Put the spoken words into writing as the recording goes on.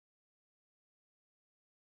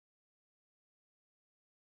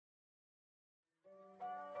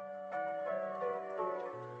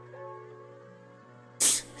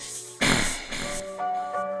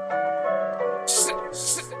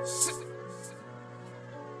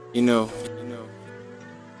You know,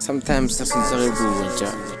 sometimes doesn't terrible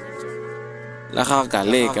job. La harga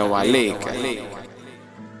lega wa lega.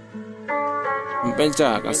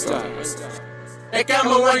 Mpenja kasa.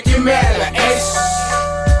 Kamo Nkimela,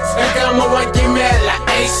 Kamo Nkimela,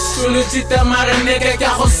 Tulutita mara nigga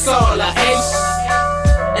kahosola,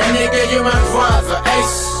 a nigga you my brother,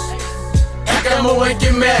 Kamo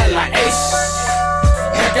Nkimela,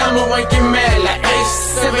 Kamo Nkimela,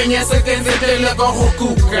 7 years against the day like a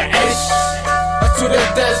hukuka, to the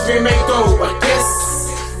death we may go, I guess.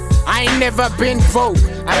 I ain't never been broke.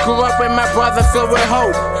 I grew up with my brother filled with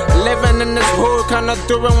hope, living in this hood, kinda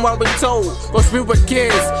doing what we told. Cause we were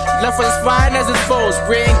kids, left as fine as it's foes.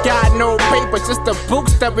 We ain't got no paper, just the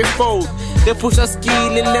books that we fold. They push us ski,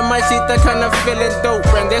 little my shit, that kinda feeling dope.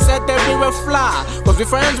 And they said that we were fly, cause we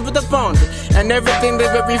friends with the bond. And everything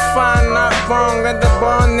that we find not wrong. And the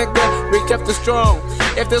bond, nigga, we kept it strong.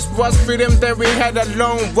 If this was freedom, then we had a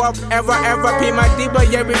long walk. Ever, P my D, but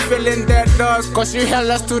yeah, we feeling that loss. Cause you held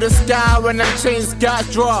us to the sky when them chains got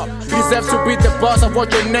dropped. You deserve to be the boss, I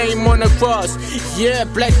want your name on the cross. Yeah,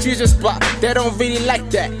 black Jesus, but they don't really like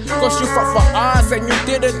that. Cause you fought for us and you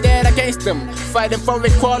did it dead against them. Fighting for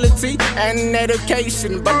equality and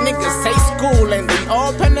education. But niggas hate school and they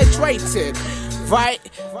all penetrated. Right,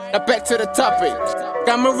 now back to the topic.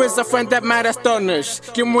 Kamo is a friend that might astonish.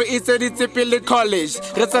 Kamo is a typical college.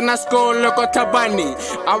 Retina school, look at Tabani.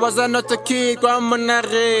 I was not a kid, I'm on a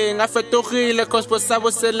ring. I felt to heal, cause I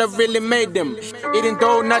was really made them. Eating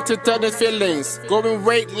though not to turn the feelings. Going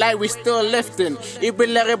weight like we still lifting. It be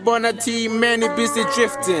like a bonnet team, many busy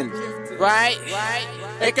drifting. Right?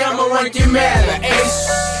 Kamo Nkimela,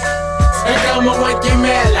 Kamo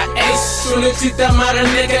Nkimela, Tulutita mara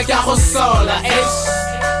nigga kahosola,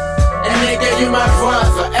 a nigga you my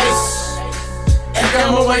brother,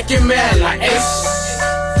 Kamo Nkimela,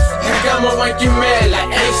 Kamo Nkimela,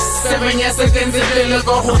 7 years against the day like a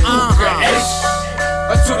hukuka,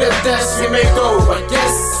 to the death we may go, I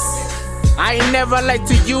guess. I ain't never lied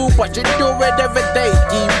to you, but you do it every day.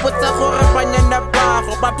 Put the horror in the bar,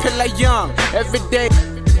 but pillar young every day.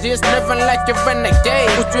 Just living like a renegade.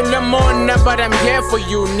 Put you lemon, but I'm here for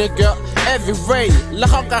you, nigga. Every way. La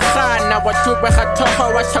hoka khana, what you beha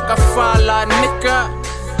toha, what taka fala, nigga.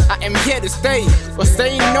 I am here to stay. Cause they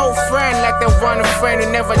ain't no friend like the one friend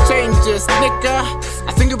who never changes, nigga.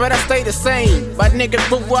 I think you better stay the same. But niggas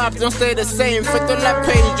grew up, don't stay the same. Fit the left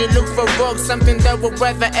page, you look for work, something that will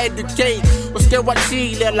rather educate. Or still what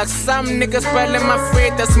Chile, like some niggas spelling my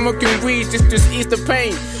faith, that smoking weed just to ease the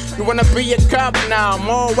pain. You wanna be a cop now,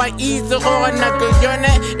 more white easy or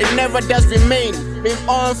it never does remain. Been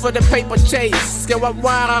on for the paper chase. Get what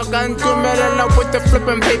I can do love with the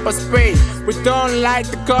flipping paper spray. We don't like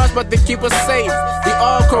the cars, but they keep us safe. They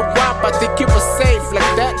all corrupt, but they keep us safe.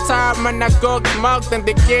 Like that time when I got mugged and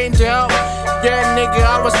they came to help. Yeah, nigga,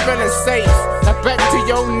 I was feeling safe. Now back to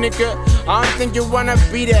your nigga, I don't think you wanna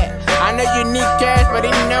be there. I know you need cash, but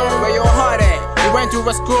they know where your heart at. You went to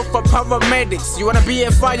a school for paramedics. You wanna be a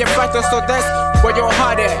firefighter, so that's where your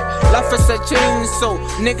heart at. Life is a chain, so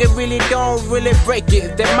nigga really don't really break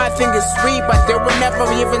it. They might think it's sweet, but they will never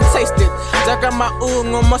even taste it. Jaga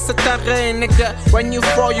maungo masatare, nigga. When you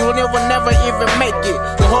fall, you will never even make it.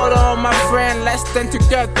 So hold on, my friend, let's stand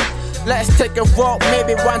together. Let's take a walk,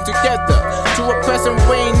 maybe one together. To a person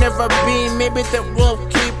we ain't never been, maybe that will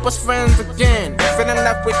keep us friends again. Feeling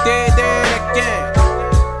like we did it again.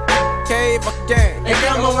 Cave again.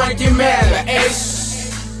 Kamo Nkimela,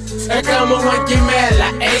 Kamo Nkimela,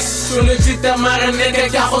 Tulutita mara nigga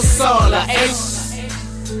kahosola, a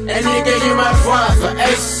nigga you my brother,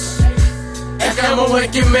 Kamo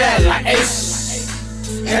Nkimela,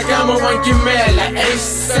 Kamo Nkimela,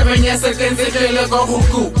 7 years against the day like a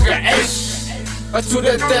hukuka, to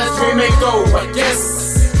the death we may go, I guess.